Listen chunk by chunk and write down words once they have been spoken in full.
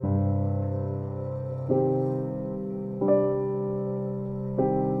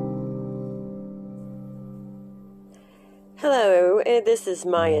Hello, this is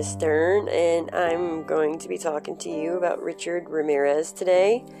Maya Stern, and I'm going to be talking to you about Richard Ramirez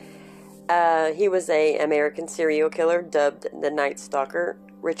today. He was an American serial killer dubbed the Night Stalker.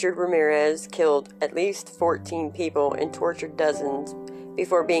 Richard Ramirez killed at least 14 people and tortured dozens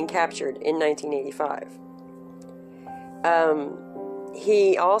before being captured in 1985.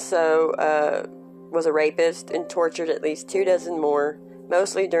 He also was a rapist and tortured at least 24 more,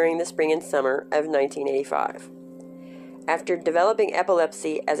 mostly during the spring and summer of 1985. After developing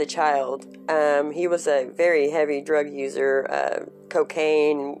epilepsy as a child, he was a very heavy drug user,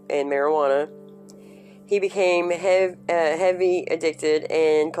 cocaine and marijuana. He became heavy addicted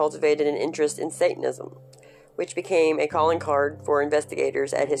and cultivated an interest in Satanism, which became a calling card for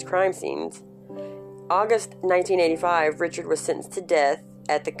investigators at his crime scenes. August 1985, Richard was sentenced to death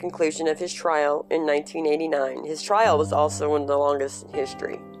at the conclusion of his trial in 1989. His trial was also one of the longest in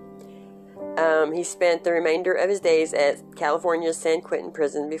history. He spent the remainder of his days at California's San Quentin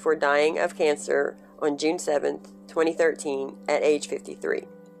prison before dying of cancer on June 7th, 2013, at age 53.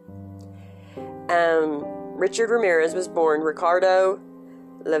 Richard Ramirez was born Ricardo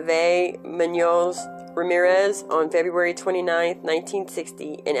Leve Munoz Ramirez on February 29,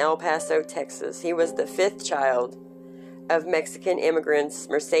 1960, in El Paso, Texas. He was the fifth child of Mexican immigrants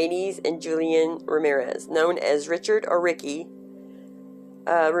Mercedes and Julian Ramirez, known as Richard or Ricky.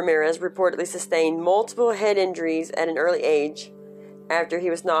 Ramirez reportedly sustained multiple head injuries at an early age after he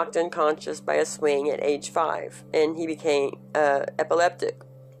was knocked unconscious by a swing at age 5, and he became epileptic.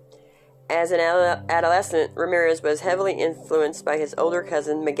 As an adolescent, Ramirez was heavily influenced by his older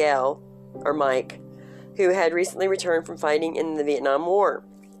cousin Miguel, or Mike, who had recently returned from fighting in the Vietnam War.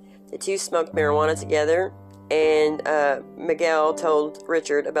 The two smoked marijuana together, and Miguel told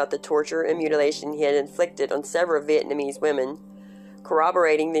Richard about the torture and mutilation he had inflicted on several Vietnamese women.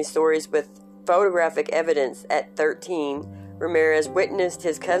 Corroborating these stories with photographic evidence, at 13, Ramirez witnessed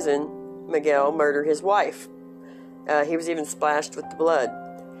his cousin, Miguel, murder his wife. He was even splashed with the blood.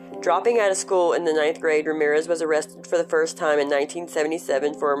 Dropping out of school in the 9th grade, Ramirez was arrested for the first time in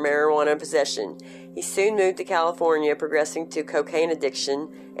 1977 for marijuana possession. He soon moved to California, progressing to cocaine addiction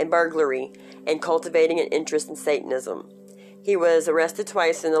and burglary, and cultivating an interest in Satanism. He was arrested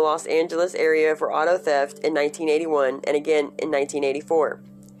twice in the Los Angeles area for auto theft in 1981 and again in 1984,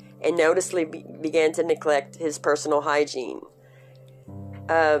 and noticeably began to neglect his personal hygiene.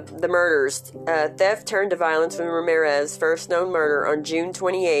 The murders. Theft turned to violence when Ramirez's first known murder on June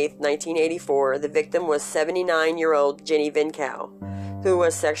 28, 1984. The victim was 79-year-old Jenny Vincow, who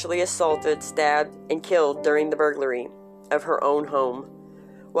was sexually assaulted, stabbed, and killed during the burglary of her own home.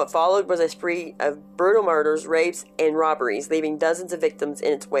 What followed was a spree of brutal murders, rapes, and robberies, leaving dozens of victims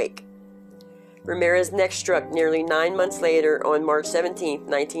in its wake. Ramirez next struck nearly 9 months later on March 17,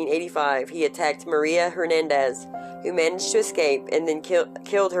 1985. He attacked Maria Hernandez, who managed to escape, and then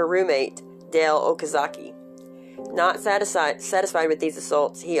killed her roommate, Dale Okazaki. Not satisfied with these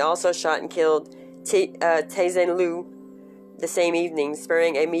assaults, he also shot and killed Taizen Liu the same evening,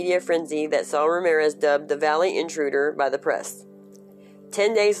 spurring a media frenzy that saw Ramirez dubbed the Valley Intruder by the press.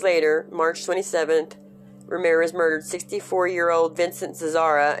 10 days later, March 27th, Ramirez murdered 64-year-old Vincent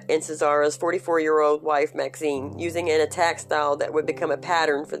Cesara and Cesara's 44-year-old wife, Maxine, using an attack style that would become a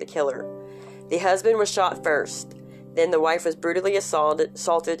pattern for the killer. The husband was shot first. Then the wife was brutally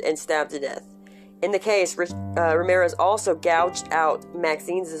assaulted and stabbed to death. In the case, Ramirez also gouged out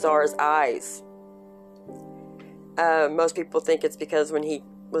Maxine Cesara's eyes. Most people think it's because when he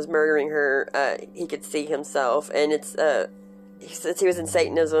was murdering her, he could see himself, and it's since he was in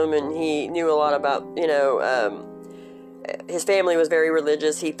Satanism and he knew a lot about, his family was very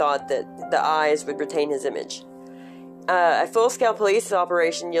religious, he thought that the eyes would retain his image. A full-scale police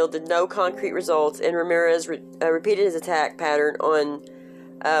operation yielded no concrete results, and Ramirez repeated his attack pattern on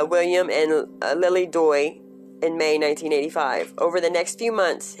William and Lily Doi in May 1985. Over the next few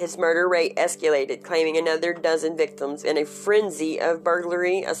months, his murder rate escalated, claiming another dozen victims in a frenzy of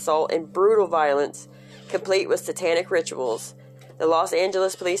burglary, assault, and brutal violence, complete with satanic rituals. The Los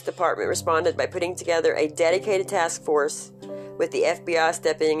Angeles Police Department responded by putting together a dedicated task force, with the FBI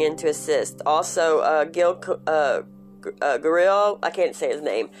stepping in to assist. Also, Gil Guerrero, I can't say his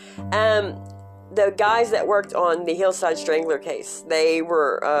name. The guys that worked on the Hillside Strangler case, they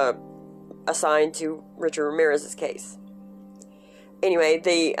were assigned to Richard Ramirez's case. Anyway,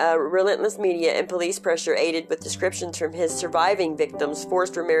 the relentless media and police pressure, aided with descriptions from his surviving victims,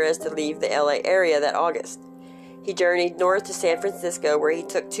 forced Ramirez to leave the LA area that August. He journeyed north to San Francisco, where he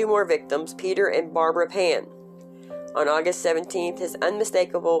took 2 more victims, Peter and Barbara Pan. On August 17th, his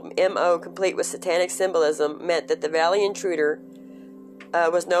unmistakable M.O., complete with satanic symbolism, meant that the Valley Intruder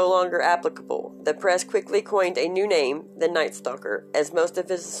was no longer applicable. The press quickly coined a new name, the Night Stalker, as most of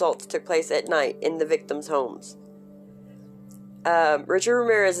his assaults took place at night in the victims' homes. Richard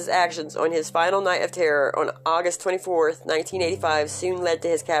Ramirez's actions on his final night of terror on August 24th, 1985, soon led to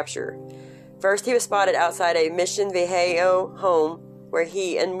his capture. First, he was spotted outside a Mission Viejo home where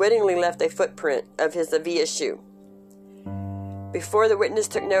he unwittingly left a footprint of his Avia shoe. Before the witness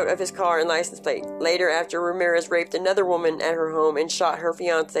took note of his car and license plate. Later, after Ramirez raped another woman at her home and shot her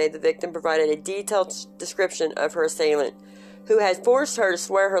fiancé, the victim provided a detailed description of her assailant, who had forced her to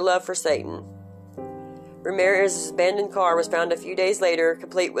swear her love for Satan. Ramirez's abandoned car was found a few days later,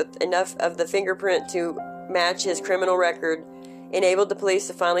 complete with enough of the fingerprint to match his criminal record, enabled the police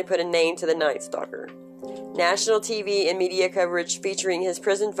to finally put a name to the Night Stalker. National TV and media coverage featuring his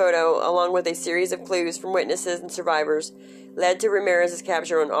prison photo, along with a series of clues from witnesses and survivors, led to Ramirez's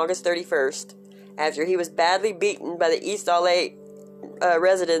capture on August 31st, after he was badly beaten by the East LA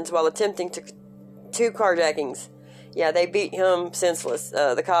residents while attempting two carjackings. Yeah, they beat him senseless.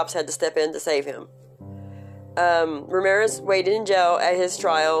 The cops had to step in to save him. Ramirez waited in jail at his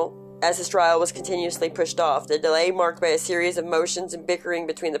trial, as his trial was continuously pushed off, the delay marked by a series of motions and bickering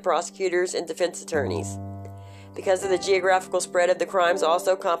between the prosecutors and defense attorneys. Because of the geographical spread of the crimes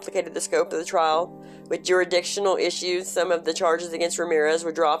also complicated the scope of the trial. With jurisdictional issues, some of the charges against Ramirez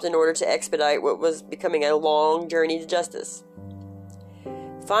were dropped in order to expedite what was becoming a long journey to justice.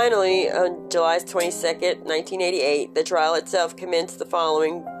 Finally, on July 22nd, 1988, the trial itself commenced the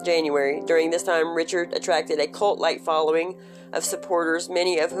following January. During this time, Richard attracted a cult-like following of supporters,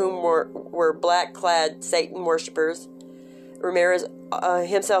 many of whom were black-clad Satan worshippers. Ramirez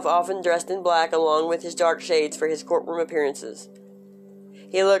himself often dressed in black along with his dark shades for his courtroom appearances.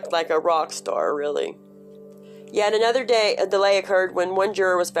 He looked like a rock star, really. Yet another day, a delay occurred when one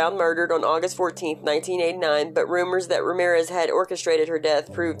juror was found murdered on August 14, 1989, but rumors that Ramirez had orchestrated her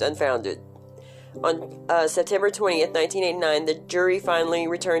death proved unfounded. On September 20, 1989, the jury finally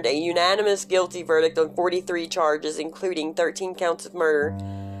returned a unanimous guilty verdict on 43 charges, including 13 counts of murder,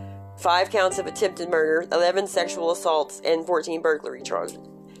 5 counts of attempted murder, 11 sexual assaults, and 14 burglary charges.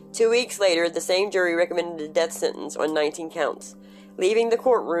 2 weeks later, the same jury recommended a death sentence on 19 counts. Leaving the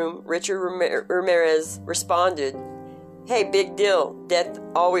courtroom, Richard Ramirez responded, "Hey, big deal. Death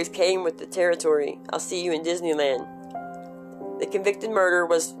always came with the territory. I'll see you in Disneyland." The convicted murderer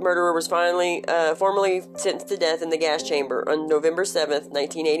was finally formally sentenced to death in the gas chamber on November 7th,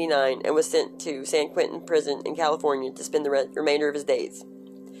 1989, and was sent to San Quentin Prison in California to spend the remainder of his days.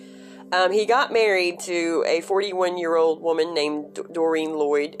 He got married to a 41-year-old woman named Doreen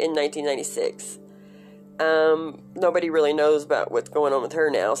Lloyd in 1996. Nobody really knows about what's going on with her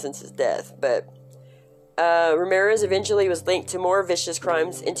now since his death, but Ramirez eventually was linked to more vicious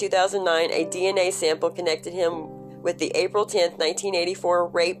crimes. In 2009, a DNA sample connected him with the April 10, 1984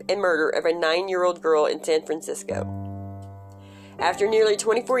 rape and murder of a 9-year-old girl in San Francisco. After nearly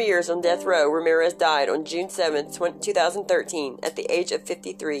 24 years on death row, Ramirez died on June 7, 2013, at the age of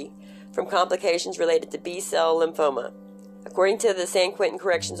 53, from complications related to B-cell lymphoma. According to the San Quentin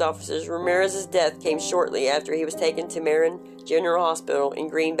Corrections officers, Ramirez's death came shortly after he was taken to Marin General Hospital in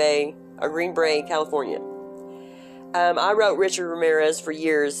Green Bay, California. I wrote Richard Ramirez for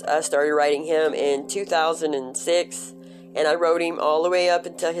years. I started writing him in 2006, and I wrote him all the way up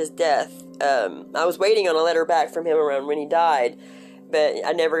until his death. I was waiting on a letter back from him around when he died, but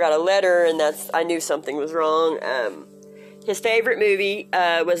I never got a letter, and I knew something was wrong. His favorite movie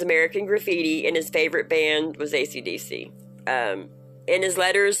was American Graffiti, and his favorite band was AC/DC. In his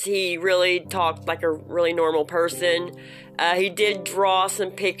letters, he really talked like a really normal person. He did draw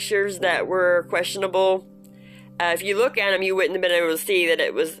some pictures that were questionable. If you look at him, you wouldn't have been able to see that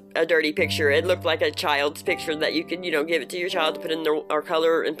it was a dirty picture. It looked like a child's picture that you could, give it to your child to put in or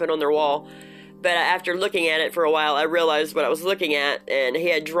color and put on their wall. But after looking at it for a while, I realized what I was looking at, and he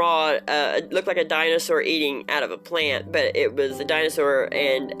had drawn, it looked like a dinosaur eating out of a plant, but it was a dinosaur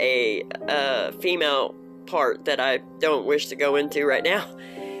and a female part that I don't wish to go into right now.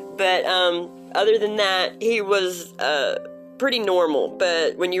 But other than that, he was pretty normal.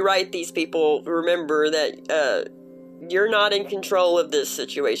 But when you write these people, remember that you're not in control of this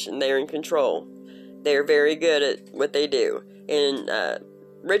situation. They're in control. They're very good at what they do. And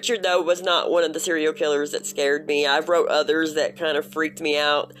Richard, though, was not one of the serial killers that scared me. I've wrote others that kind of freaked me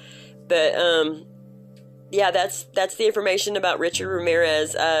out. But yeah, that's the information about Richard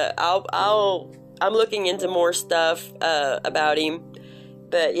Ramirez. I'm looking into more stuff about him.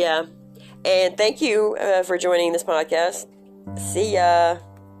 But yeah, and thank you for joining this podcast. See ya.